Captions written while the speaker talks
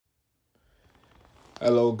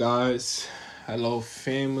Hello, guys. Hello,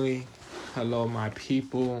 family. Hello, my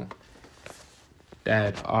people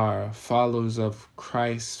that are followers of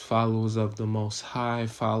Christ, followers of the Most High,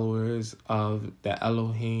 followers of the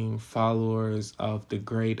Elohim, followers of the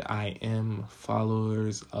great I Am,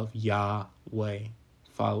 followers of Yahweh,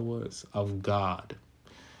 followers of God.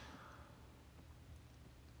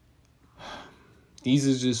 These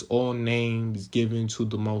are just all names given to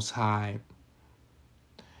the Most High,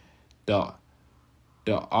 the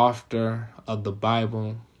author of the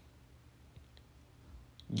Bible,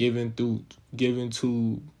 given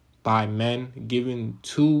to by men, given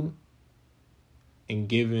to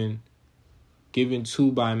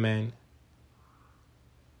by men,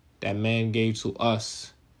 that man gave to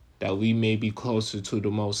us, that we may be closer to the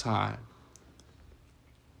Most High.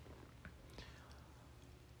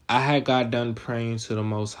 I had got done praying to the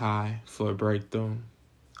Most High for a breakthrough.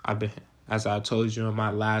 As I told you in my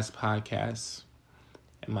last podcast,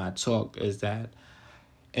 and my talk, is that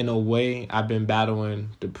in a way I've been battling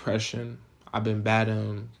depression. I've been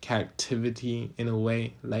battling captivity in a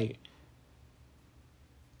way, like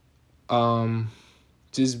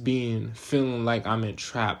just feeling like I'm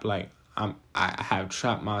entrapped, like I have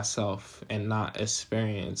trapped myself and not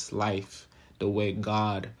experienced life the way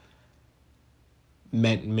God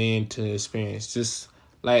meant man to experience. Just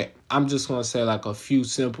like, I'm just gonna say like a few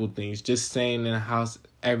simple things. Just staying in the house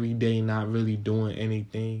every day, not really doing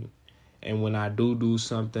anything. And when I do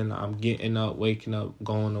something, I'm getting up, waking up,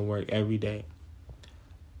 going to work every day.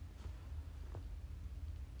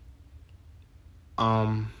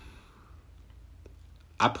 I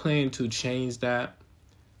plan to change that.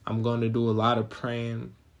 I'm going to do a lot of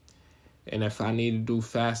praying. And if I need to do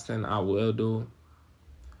fasting, I will do.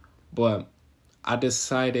 But I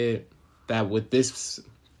decided that with this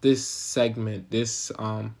segment, this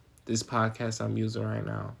podcast I'm using right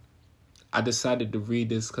now, I decided to read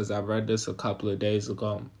this because I read this a couple of days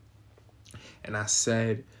ago. And I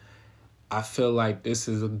said, I feel like this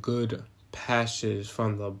is a good passage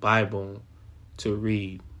from the Bible to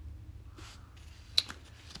read.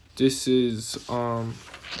 This is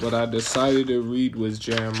what I decided to read was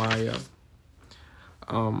Jeremiah.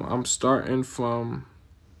 I'm starting from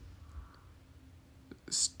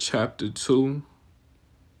chapter 2,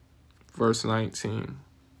 verse 19.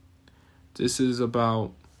 This is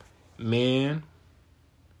about man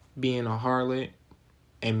being a harlot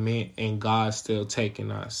and God still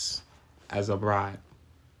taking us as a bride.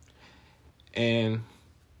 And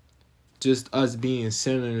just us being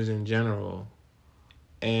sinners in general,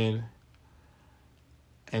 and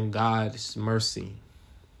God's mercy.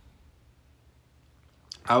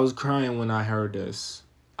 I was crying when I heard this.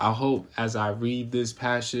 I hope as I read this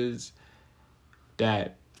passage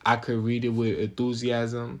that I could read it with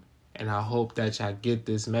enthusiasm, and I hope that y'all get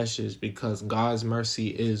this message, because God's mercy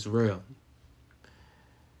is real.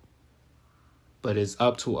 But it's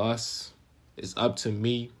up to us. It's up to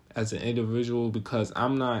me as an individual, because I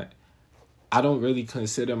don't really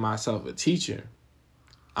consider myself a teacher.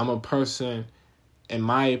 I'm a person, in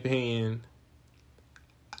my opinion,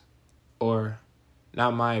 or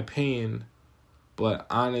not my opinion, but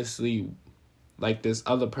honestly, like this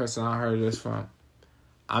other person I heard this from,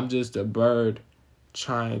 I'm just a bird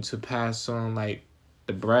trying to pass on like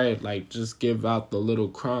the bread, like just give out the little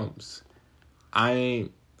crumbs. I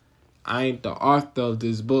ain't the author of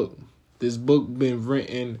this book. This book been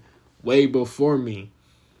written way before me.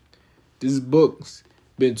 This book's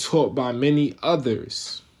been taught by many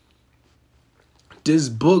others. This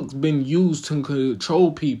book's been used to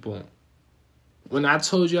control people. When I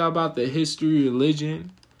told you about the history of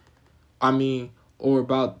religion, or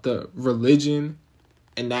about the religion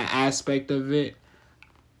and that aspect of it,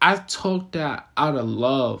 I talked that out of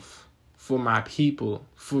love for my people,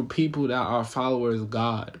 for people that are followers of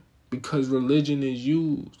God, because religion is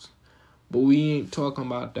used. But we ain't talking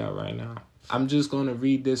about that right now. I'm just going to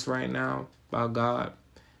read this right now about God,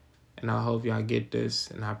 and I hope y'all get this,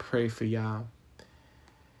 and I pray for y'all.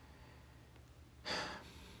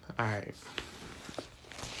 All right.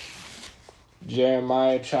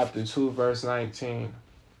 Jeremiah chapter 2, verse 19.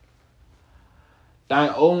 Thy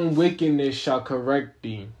own wickedness shall correct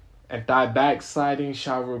thee, and thy backsliding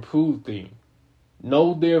shall reprove thee.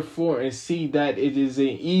 Know therefore and see that it is an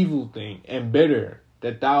evil thing and bitter,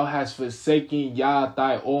 that thou hast forsaken Yah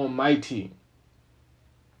thy Almighty,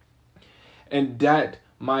 and that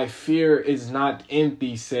my fear is not in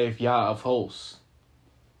thee, saith Yah of hosts.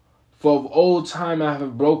 For of old time I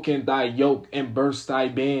have broken thy yoke and burst thy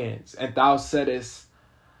bands, and thou saidest,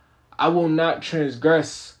 I will not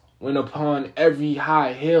transgress, when upon every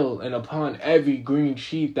high hill and upon every green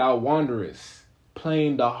sheath thou wanderest,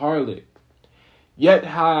 playing the harlot. Yet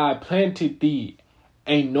have I planted thee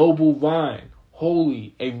a noble vine,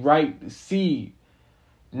 holy, a ripe seed.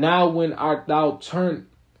 Now when art thou turned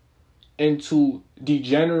into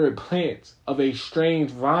degenerate plants of a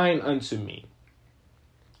strange vine unto me?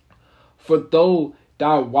 For though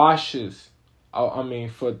thou wash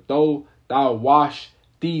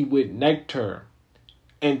thee with nectar,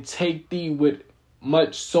 and take thee with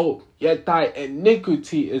much soap, yet thy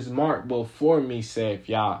iniquity is marked before me, saith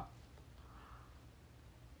Yah.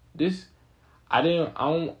 I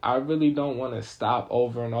really don't want to stop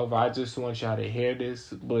over and over. I just want y'all to hear this.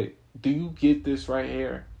 But do you get this right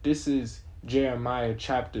here? This is Jeremiah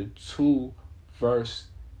chapter 2, verse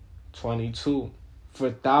 22.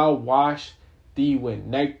 For thou wash thee with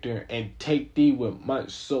nectar and take thee with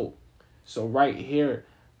much soap. So right here,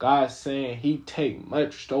 God's saying he take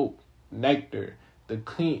much soap, nectar, to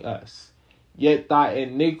clean us. Yet thy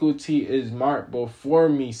iniquity is marked before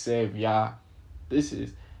me, saith Yah. This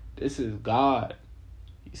is God.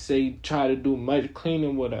 He say try to do much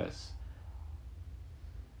cleaning with us.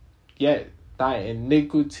 Yet thy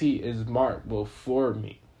iniquity is marked before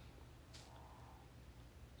me.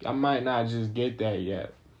 I might not just get that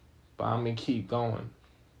yet, but I'm going to keep going.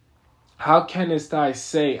 How canst thou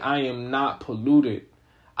say, I am not polluted?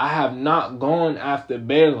 I have not gone after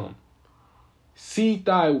Balaam. See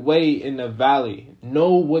thy way in the valley.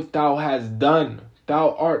 Know what thou hast done.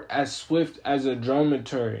 Thou art as swift as a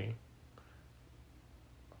dromedary,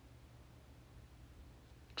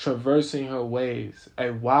 traversing her ways,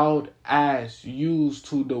 a wild ass used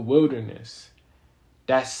to the wilderness,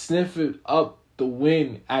 that sniffeth up the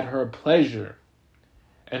wind at her pleasure,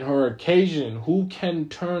 and her occasion, who can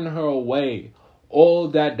turn her away? All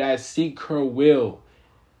that seek her will,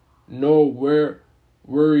 nor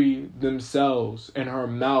worry themselves in her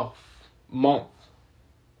month.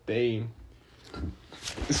 They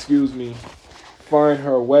find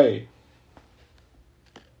her way.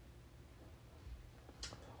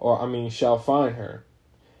 Shall find her.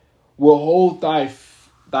 Will hold thy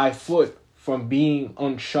foot from being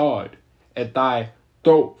unshod, at thy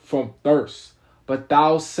throat from thirst. But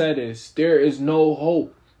thou saidest, there is no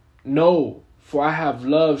hope. No, for I have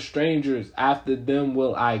loved strangers, after them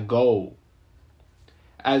will I go.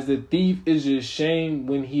 As the thief is ashamed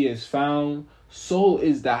when he is found, so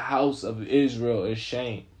is the house of Israel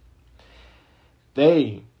ashamed.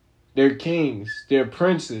 They, their kings, their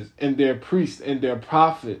princes, and their priests, and their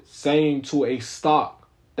prophets, saying to a stock,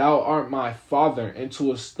 thou art my father, and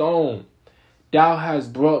to a stone, thou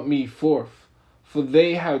hast brought me forth. For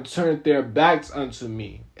they have turned their backs unto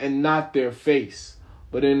me, and not their face.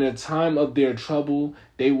 But in the time of their trouble,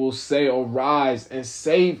 they will say, arise and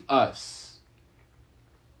save us.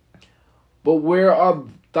 But where are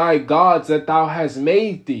thy gods that thou hast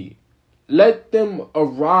made thee? Let them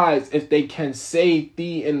arise if they can save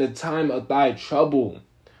thee in the time of thy trouble.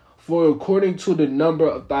 For according to the number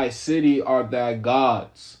of thy city are thy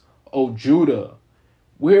gods, O Judah.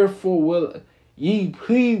 Wherefore will ye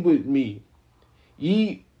plead with me?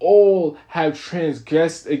 Ye all have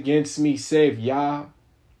transgressed against me, save Yah.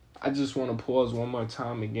 I just want to pause one more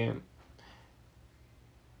time again.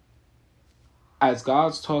 As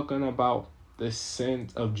God's talking about the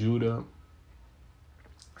sins of Judah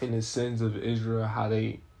and the sins of Israel, how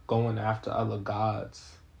they going after other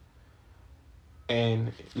gods.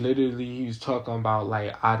 And literally he's talking about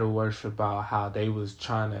like idol worship, about how they was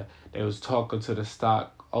talking to the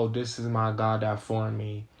stock, oh, this is my God that formed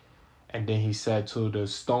me. And then he said to the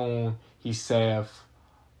stone, he said,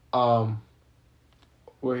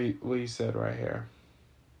 what he said right here.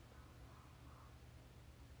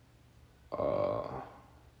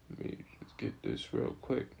 Let me just get this real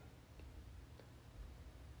quick.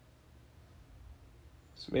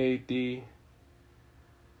 It's made thee.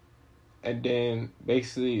 And then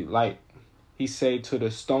basically like he said to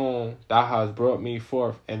the stone, thou hast brought me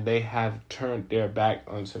forth, and they have turned their back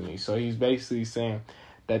unto me. So he's basically saying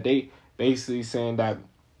that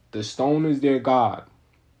the stone is their God.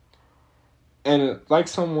 And like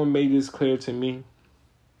someone made this clear to me,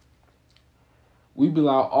 we be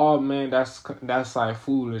like, oh man, that's like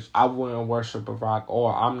foolish. I wouldn't worship a rock,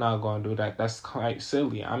 or I'm not gonna do that. That's quite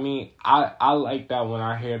silly. I mean, I like that when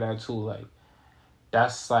I hear that too. Like,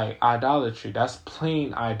 that's like idolatry. That's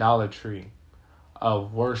plain idolatry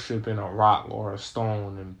of worshiping a rock or a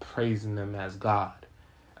stone and praising them as God.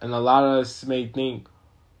 And a lot of us may think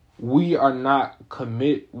we don't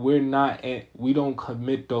commit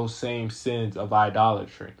those same sins of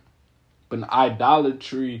idolatry. But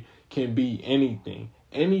idolatry can be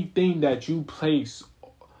anything that you place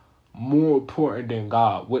more important than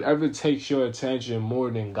God, whatever takes your attention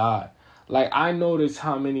more than God. Like, I notice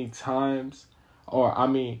how many times,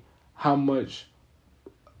 how much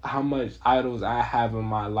idols I have in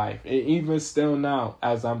my life. And even still now,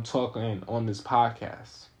 as I'm talking on this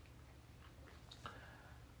podcast,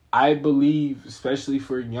 I believe, especially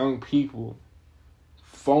for young people,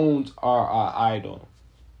 phones are our idol.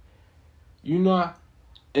 You know,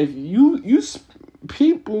 if young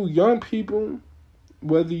people,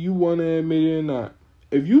 whether you want to admit it or not,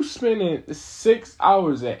 if you spending 6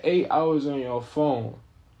 hours or 8 hours on your phone,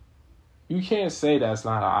 you can't say that's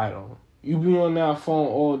not an idol. You be on that phone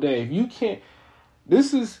all day. If you can't,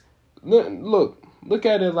 look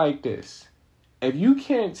at it like this. If you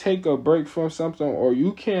can't take a break from something, or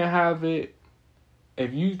you can't have it,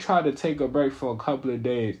 if you try to take a break for a couple of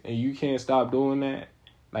days and you can't stop doing that,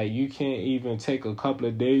 like you can't even take a couple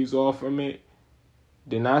of days off from it,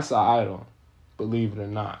 then that's an idol, believe it or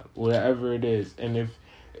not, whatever it is. And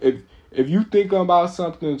if you think about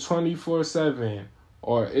something 24/7,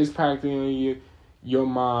 or it's practically in your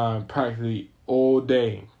mind practically all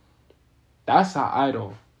day, that's an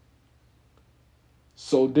idol.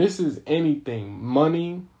 So this is anything,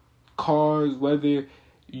 money, cars, whether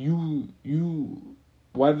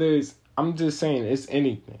I'm just saying it's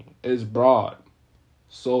anything. It's broad.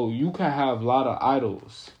 So you can have a lot of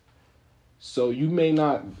idols. So you may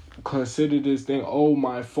not consider this thing, oh,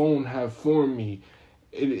 my phone have formed me.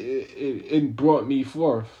 It brought me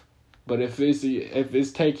forth. But if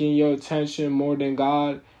it's taking your attention more than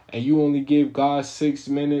God, and you only give God 6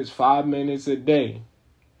 minutes, 5 minutes a day,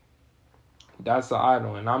 that's an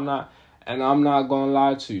idol. And I'm not gonna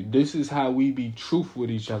lie to you. This is how we be truthful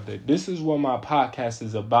with each other. This is what my podcast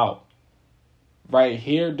is about. Right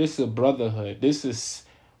here, this is brotherhood. This is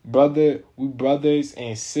we brothers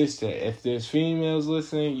and sister. If there's females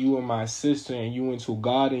listening, you are my sister, and you into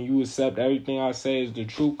God, and you accept everything I say is the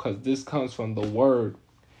truth, because this comes from the word.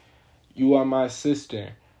 You are my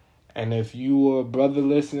sister. And if you are a brother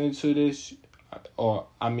listening to this,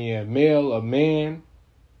 a man,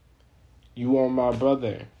 you are my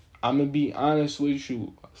brother. I'm going to be honest with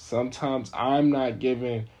you. Sometimes I'm not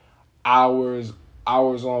giving hours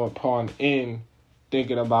upon end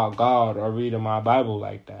thinking about God or reading my Bible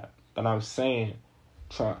like that. But I'm saying,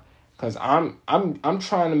 because I'm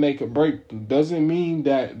trying to make a breakthrough. Doesn't mean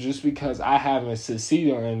that just because I haven't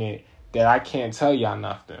succeeded in it that I can't tell y'all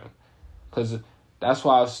nothing. Because that's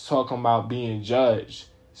why I was talking about being judged.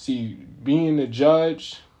 See, being a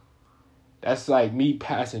judge, that's like me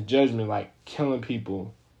passing judgment, like killing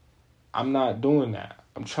people. I'm not doing that.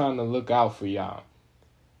 I'm trying to look out for y'all.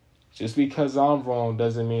 Just because I'm wrong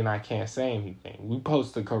doesn't mean I can't say anything. We're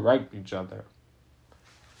supposed to correct each other.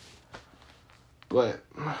 But,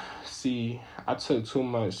 see, I took too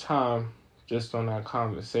much time just on that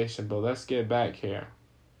conversation. But let's get back here.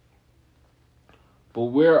 But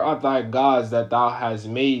where are thy gods that thou hast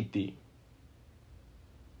made thee?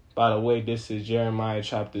 By the way, this is Jeremiah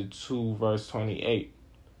chapter 2, verse 28.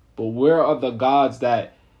 But where are the gods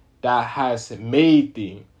that thou hast made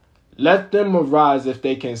thee? Let them arise if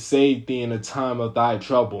they can save thee in the time of thy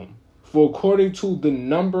trouble. For according to the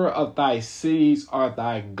number of thy cities are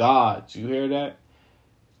thy gods. You hear that?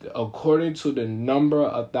 According to the number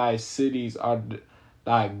of thy cities are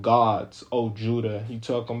thy gods, O Judah. He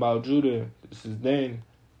talking about Judah. This is then.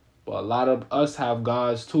 But a lot of us have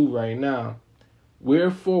gods too right now.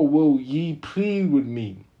 Wherefore will ye plead with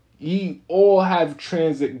me? Ye all have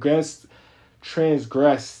transgressed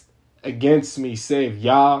against me, save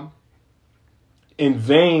Yah. In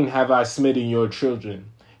vain have I smitten your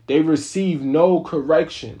children. They receive no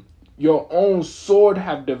correction. Your own sword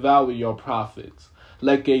have devoured your prophets,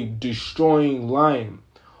 like a destroying lion.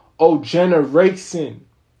 O generation,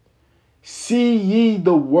 see ye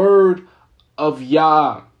the word of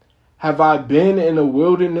Yah. Have I been in a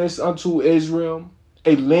wilderness unto Israel,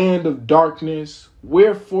 a land of darkness?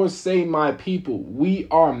 Wherefore say my people, we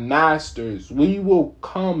are masters. We will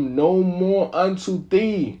come no more unto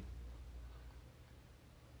thee.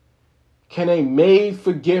 Can a maid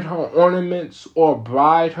forget her ornaments, or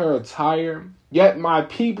bride her attire? Yet my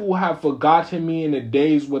people have forgotten me in the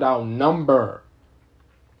days without number.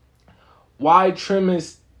 Why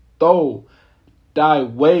trimmest thou thy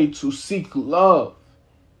way to seek love?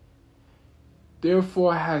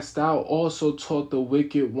 Therefore hast thou also taught the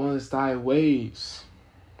wicked ones thy ways.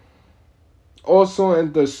 Also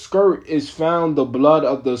in the skirt is found the blood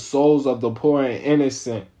of the souls of the poor and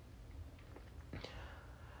innocent.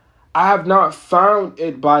 I have not found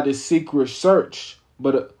it by the secret search,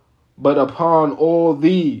 but upon all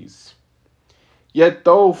these. Yet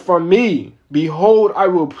though from me, behold, I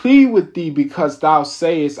will plead with thee, because thou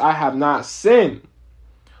sayest, I have not sinned.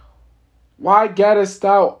 Why gaddest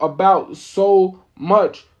thou about so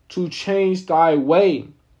much to change thy way.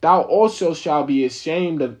 Thou also shalt be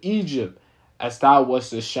ashamed of Egypt, as thou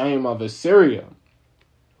wast ashamed of Assyria.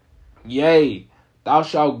 Yea, thou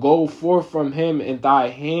shalt go forth from him in thy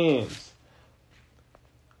hands,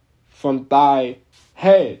 from thy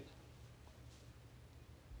head.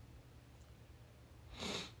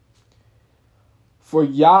 For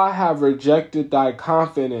Yah have rejected thy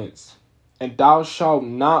confidence, and thou shalt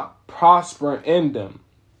not prosper in them.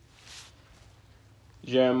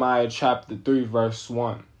 Jeremiah chapter 3 verse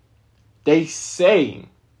 1. They say,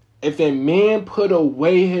 if a man put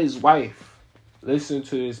away his wife, listen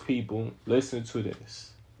to this, people, listen to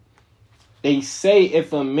this. They say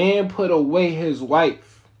if a man put away his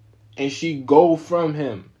wife, and she go from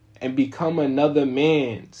him, and become another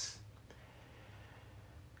man's,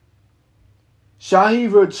 shall he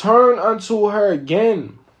return unto her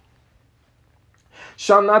again?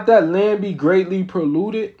 Shall not that land be greatly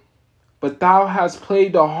polluted? But thou hast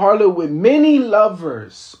played the harlot with many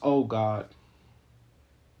lovers, O God.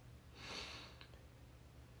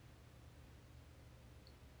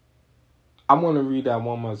 I want to read that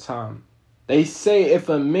one more time. They say if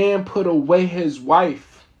a man put away his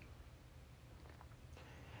wife,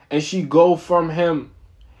 and she go from him,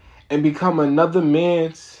 and become another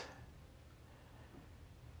man's,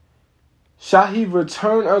 shall he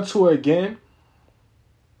return unto her again?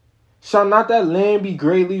 Shall not that land be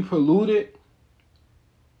greatly polluted?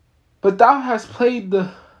 But thou hast played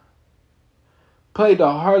the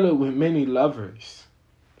harlot with many lovers.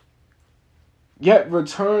 Yet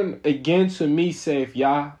return again to me, saith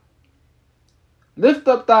Yah. Lift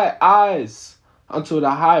up thy eyes unto the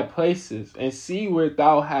high places, and see where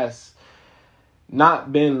thou hast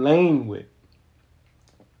not been lain with.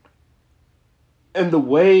 In the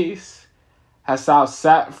ways hast thou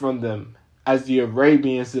sat from them, as the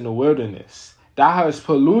Arabians in the wilderness. Thou hast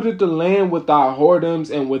polluted the land with thy whoredoms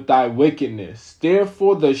and with thy wickedness.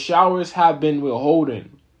 Therefore the showers have been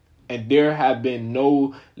withholden, and there have been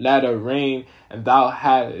no latter rain, and thou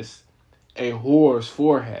hadst a whore's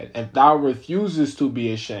forehead, and thou refusest to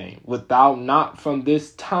be ashamed. Wilt thou not from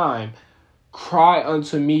this time cry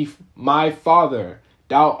unto me, my Father?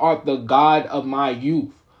 Thou art the God of my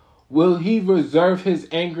youth. Will he reserve his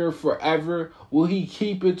anger forever? Will he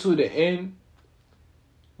keep it to the end?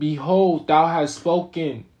 Behold, thou hast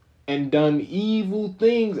spoken and done evil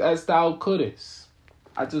things as thou couldest.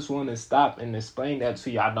 I just want to stop and explain that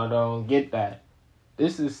to you. I don't get that.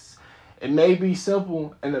 It may be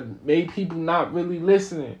simple, and it may people not really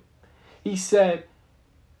listening. He said,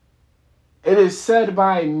 it is said,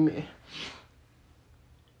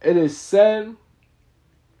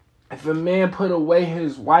 if a man put away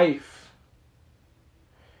his wife,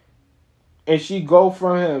 and she go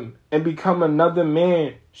from him and become another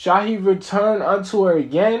man, shall he return unto her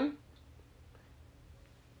again?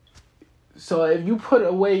 So if you put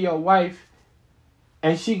away your wife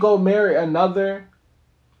and she go marry another,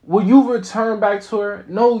 will you return back to her?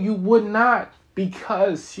 No, you would not,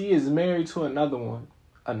 because she is married to another one,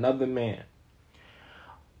 another man.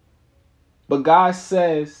 But God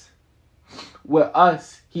says, with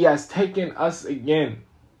us, he has taken us again,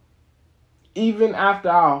 even after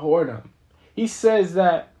our whoredom. He says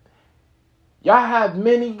that y'all have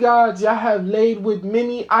many gods, y'all have laid with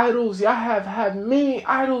many idols, y'all have had many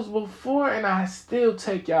idols before, and I still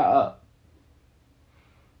take y'all up.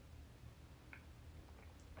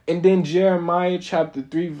 And then Jeremiah chapter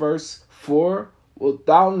 3 verse 4, wilt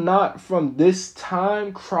thou not from this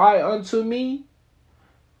time cry unto me,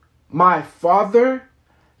 my Father?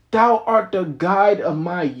 Thou art the guide of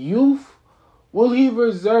my youth. Will he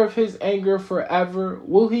reserve his anger forever?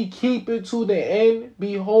 Will he keep it to the end?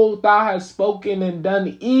 Behold, thou hast spoken and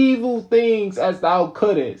done evil things as thou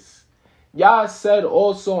couldest. Yah said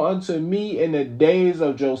also unto me in the days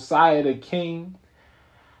of Josiah the king,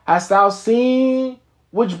 hast thou seen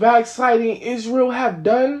which backsliding Israel have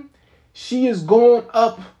done? She is gone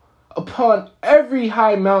up upon every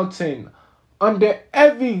high mountain, under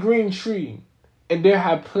every green tree, and there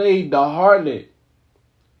have played the harlot.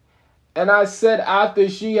 And I said, after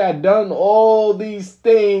she had done all these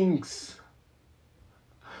things,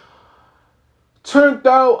 turn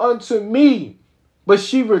thou unto me. But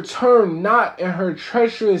she returned not, and her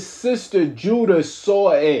treacherous sister Judah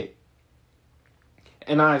saw it.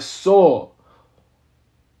 And I saw,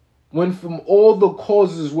 when from all the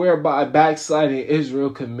causes whereby backsliding Israel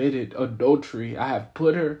committed adultery, I have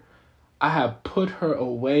put her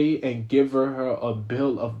away and given her a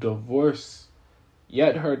bill of divorce.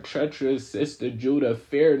 Yet her treacherous sister Judah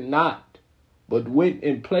feared not, but went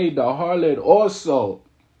and played the harlot also.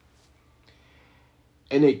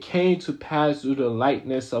 And it came to pass through the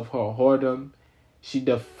lightness of her whoredom, She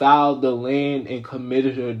defiled the land and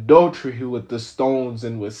committed adultery with the stones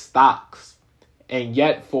and with stocks. And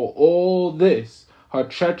yet for all this, her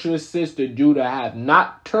treacherous sister Judah hath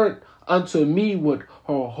not turned unto me with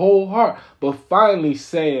her whole heart, but finally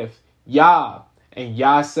saith Yah. And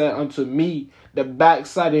Yah said unto me, the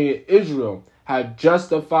backsliding Israel hath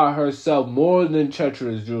justified herself more than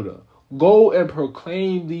treacherous Judah. Go and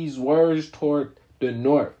proclaim these words toward the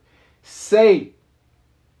north. Say,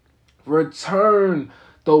 return,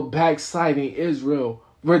 though backsliding Israel.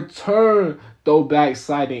 Return, though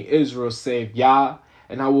backsliding Israel, saith Yah.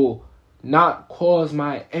 And I will not cause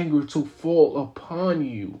my anger to fall upon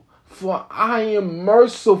you. For I am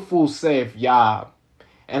merciful, saith Yah.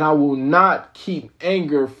 And I will not keep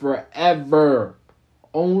anger forever.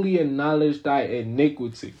 Only acknowledge thy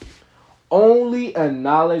iniquity. Only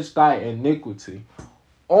acknowledge thy iniquity.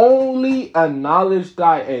 Only acknowledge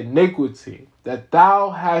thy iniquity, that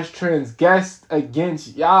thou hast transgressed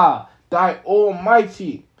against Yah, thy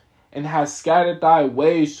Almighty, and hast scattered thy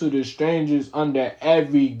ways to the strangers under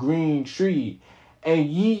every green tree. And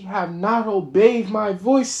ye have not obeyed my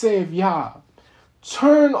voice, saith Yah.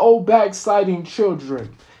 Turn, O backsliding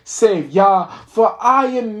children, saith Yah, for I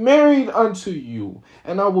am married unto you,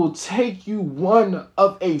 and I will take you one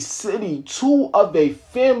of a city, two of a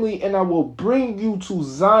family, and I will bring you to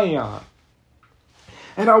Zion.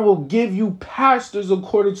 And I will give you pastors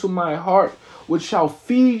according to my heart, which shall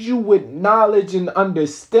feed you with knowledge and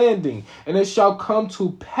understanding. And it shall come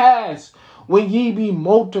to pass, when ye be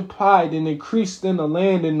multiplied and increased in the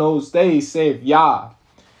land in those days, saith Yah,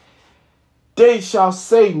 they shall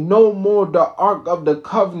say no more the ark of the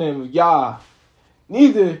covenant of Yah,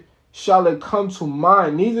 neither shall it come to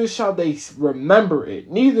mind, neither shall they remember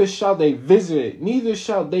it, neither shall they visit it, neither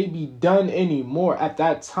shall they be done any more. At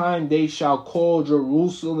that time they shall call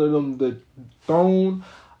Jerusalem the throne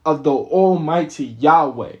of the Almighty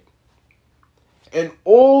Yahweh. And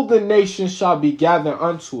all the nations shall be gathered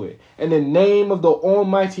unto it, and the name of the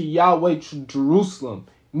Almighty Yahweh to Jerusalem.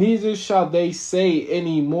 Neither shall they say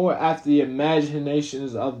any more after the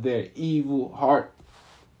imaginations of their evil heart.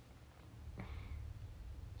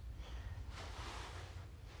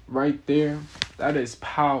 Right there, that is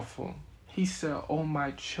powerful. He said, oh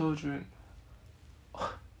my children.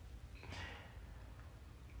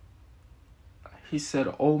 He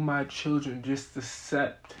said, oh my children, just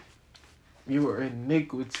accept your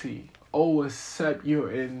iniquity. Oh, accept your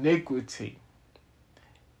iniquity.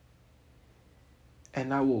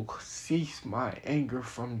 And I will cease my anger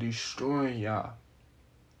from destroying y'all.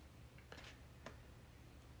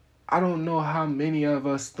 I don't know how many of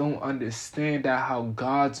us don't understand that how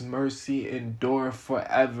God's mercy endure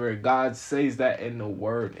forever. God says that in the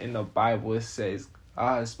word, in the Bible. It says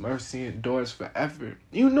God's mercy endures forever.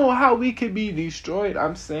 You know how we could be destroyed?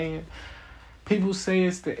 I'm saying, people say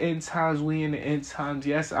it's the end times. We in the end times.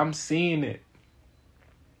 Yes, I'm seeing it.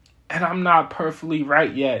 And I'm not perfectly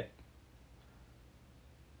right yet.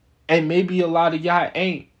 And maybe a lot of y'all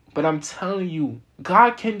ain't. But I'm telling you,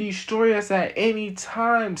 God can destroy us at any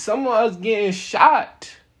time. Some of us getting shot.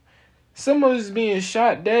 Some of us being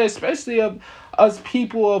shot dead. Especially of us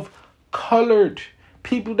people of colored.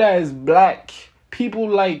 People that is black. People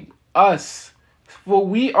like us. For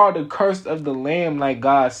we are the curse of the Lamb, like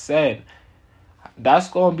God said. That's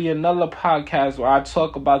going to be another podcast where I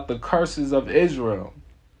talk about the curses of Israel.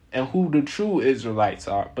 And who the true Israelites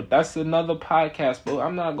are. But that's another podcast. But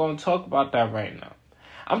I'm not going to talk about that right now.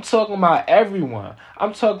 I'm talking about everyone.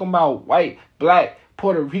 I'm talking about white, black,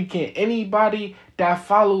 Puerto Rican, anybody that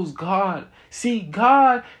follows God. See,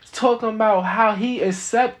 God is talking about how he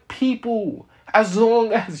accepts people as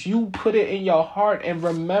long as you put it in your heart and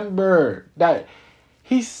remember that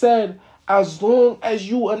he said, as long as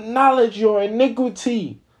you acknowledge your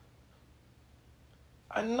iniquity.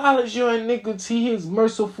 Acknowledge your iniquity. He is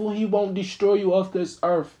merciful. He won't destroy you off this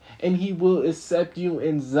earth. And he will accept you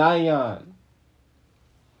in Zion.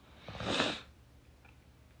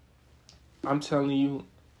 I'm telling you,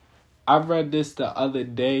 I read this the other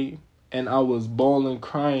day and I was bawling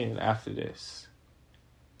crying after this.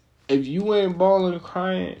 If you ain't bawling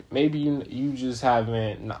crying, maybe you just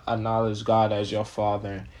haven't acknowledged God as your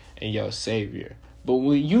Father and your Savior. But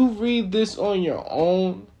when you read this on your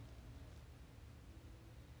own,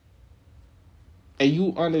 and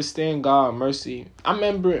you understand God's mercy. I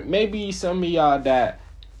remember maybe some of y'all that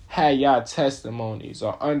had y'all testimonies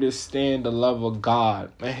or understand the love of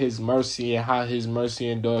God and his mercy and how his mercy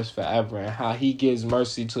endures forever and how he gives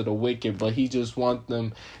mercy to the wicked, but he just wants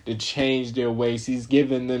them to change their ways. He's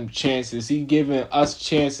giving them chances. He's giving us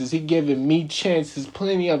chances. He's giving me chances,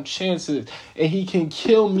 plenty of chances. And he can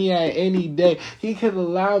kill me at any day. He can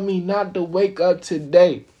allow me not to wake up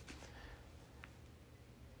today.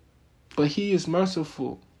 But he is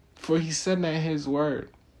merciful, for he said that in his word.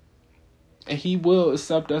 And he will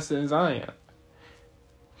accept us in Zion.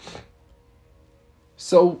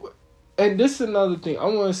 So, and this is another thing. I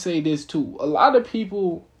want to say this too. A lot of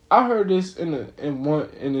people, I heard this in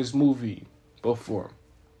this movie before.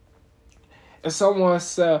 And someone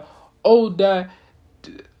said, "Oh, that,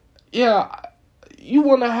 yeah, you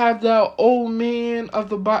want to have that old man of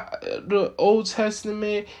the Old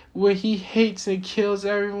Testament where he hates and kills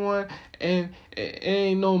everyone and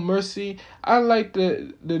ain't no mercy. I like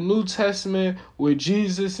the New Testament where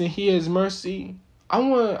Jesus and he has mercy." I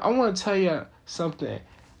want to tell you something.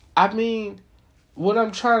 I mean, what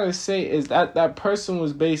I'm trying to say is that person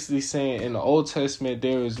was basically saying in the Old Testament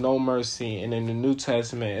there is no mercy, and in the New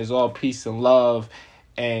Testament is all peace and love,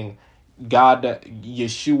 and God,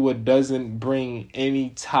 Yeshua doesn't bring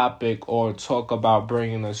any topic or talk about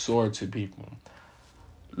bringing a sword to people.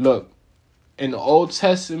 Look, in the Old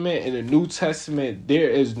Testament and the New Testament, there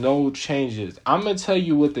is no changes. I'm going to tell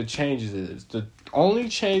you what the changes is. The only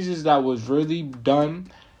changes that was really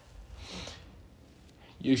done,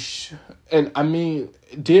 and I mean,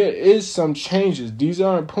 there is some changes. These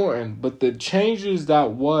are important, but the changes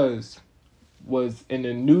that was in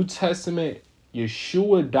the New Testament,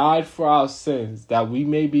 Yeshua died for our sins that we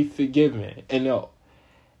may be forgiven,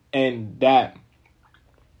 and that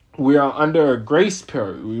we are under a grace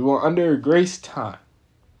period. We were under a grace time.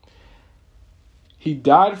 He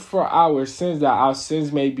died for our sins that our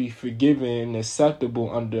sins may be forgiven and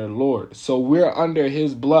acceptable under the Lord. So we're under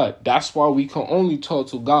his blood. That's why we can only talk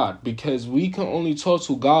to God, because we can only talk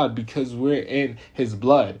to God because we're in his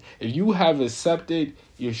blood. If you have accepted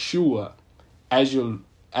Yeshua as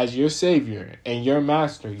your Savior and your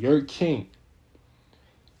Master, your King,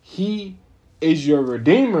 he is your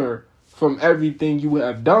Redeemer from everything you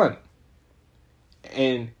have done.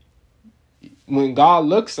 And when God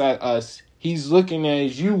looks at us, he's looking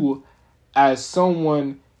at you as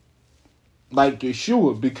someone like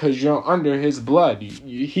Yeshua because you're under his blood.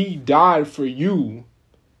 He died for you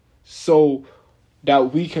so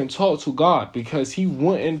that we can talk to God, because he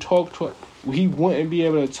wouldn't be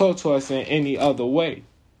able to talk to us in any other way.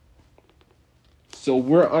 So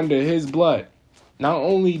we're under his blood. Not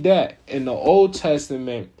only that, in the Old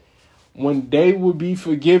Testament, when they would be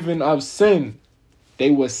forgiven of sin,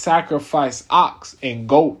 they would sacrifice ox and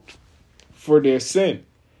goat for their sin.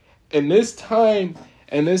 In this time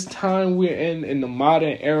we're in the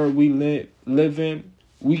modern era we live in,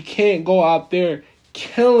 we can't go out there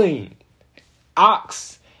killing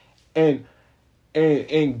ox and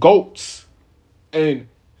goats and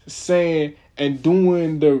saying and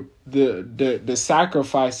doing the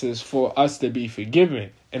sacrifices for us to be forgiven.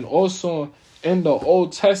 And also in the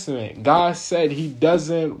Old Testament, God said he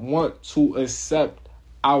doesn't want to accept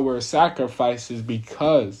our sacrifices,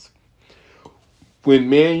 because when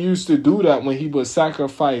man used to do that, when he would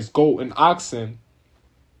sacrifice goat and oxen,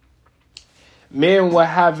 man would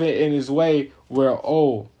have it in his way where,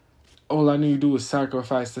 all I need to do is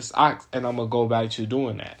sacrifice this ox and I'm going to go back to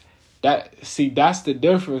doing that. That's the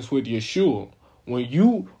difference with Yeshua. When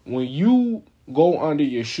you go under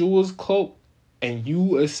Yeshua's cloak and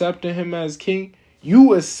you accepted him as king,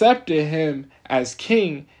 you accepted him as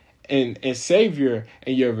king and Savior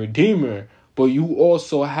and your Redeemer, but you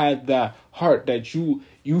also had that heart that you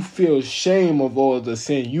feel shame of all the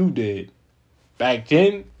sin you did. Back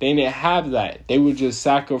then, they didn't have that. They would just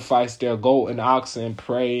sacrifice their goat and oxen and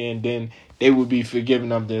pray, and then they would be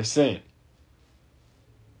forgiven of their sin.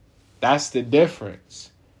 That's the difference.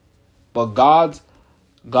 But God's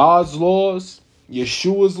laws,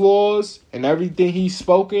 Yeshua's laws, and everything he's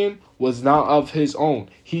spoken was not of his own.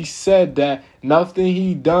 He said that nothing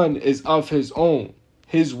he done is of his own.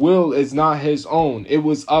 His will is not his own. It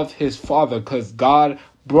was of his Father, because God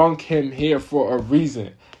brought him here for a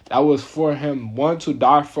reason. That was for him, one, to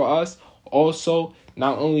die for us. Also,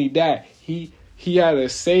 not only that, he had to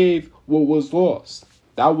save what was lost.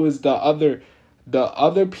 That was the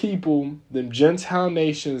other people, the Gentile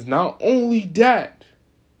nations. Not only that,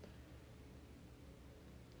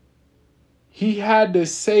 he had to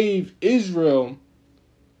save Israel,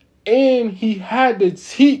 and he had to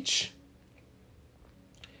teach.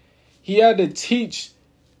 He had to teach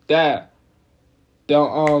that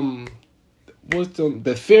the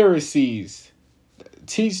Pharisees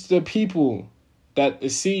teach the people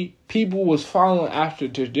that, see, people was following after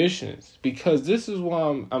traditions, because this is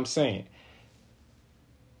what I'm saying.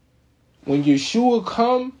 When Yeshua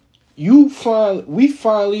come, we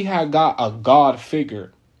finally had got a God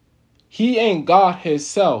figure. He ain't God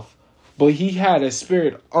himself, but he had a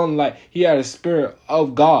spirit he had a spirit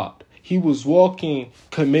of God. He was walking,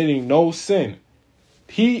 committing no sin.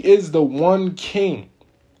 He is the one king.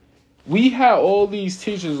 We had all these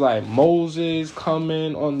teachers like Moses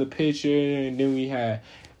coming on the picture, and then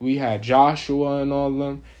we had Joshua and all of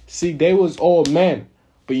them. See, they was all men,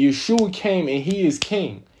 but Yeshua came and he is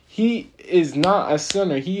king. He is not a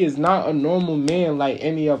sinner. He is not a normal man like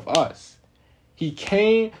any of us. He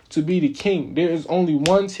came to be the king. There is only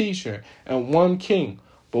one teacher and one king.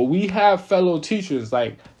 But we have fellow teachers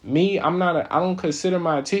like me. I don't consider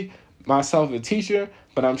myself a teacher,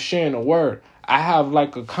 but I'm sharing the word. I have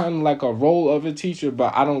like a kind of like a role of a teacher,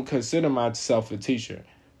 but I don't consider myself a teacher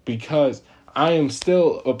because I am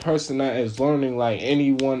still a person that is learning like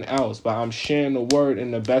anyone else, but I'm sharing the word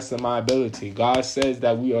in the best of my ability. God says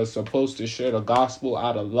that we are supposed to share the gospel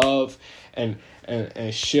out of love and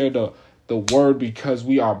share the word because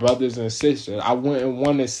we are brothers and sisters. I wouldn't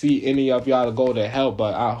want to see any of y'all to go to hell,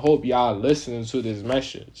 but I hope y'all listening to this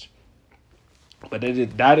message. But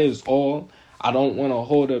that is all. I don't want to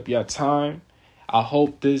hold up your time. I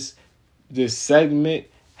hope this segment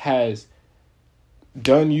has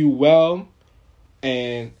done you well,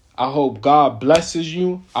 and I hope God blesses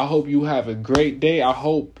you. I hope you have a great day. I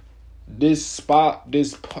hope this segment,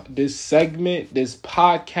 this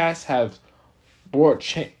podcast has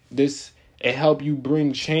brought it helped you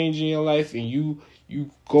bring change in your life, and you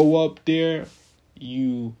go up there,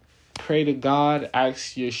 you pray to God,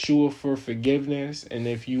 ask Yeshua for forgiveness, and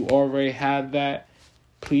if you already have that,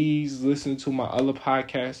 please listen to my other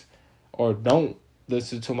podcast, or don't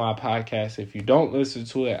listen to my podcast. If you don't listen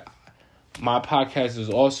to it, my podcast is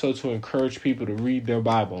also to encourage people to read their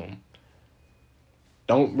Bible.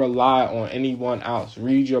 Don't rely on anyone else.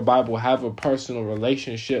 Read your Bible. Have a personal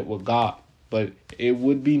relationship with God. But it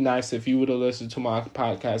would be nice if you would have listened to my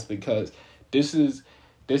podcast, because this is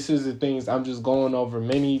the things I'm just going over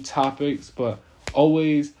many topics, but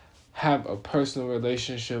always have a personal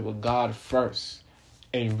relationship with God first.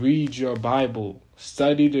 And read your Bible.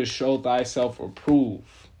 Study to show thyself approved.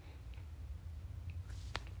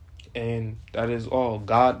 And that is all.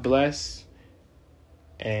 God bless.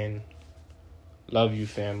 And love you,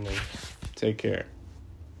 family. Take care.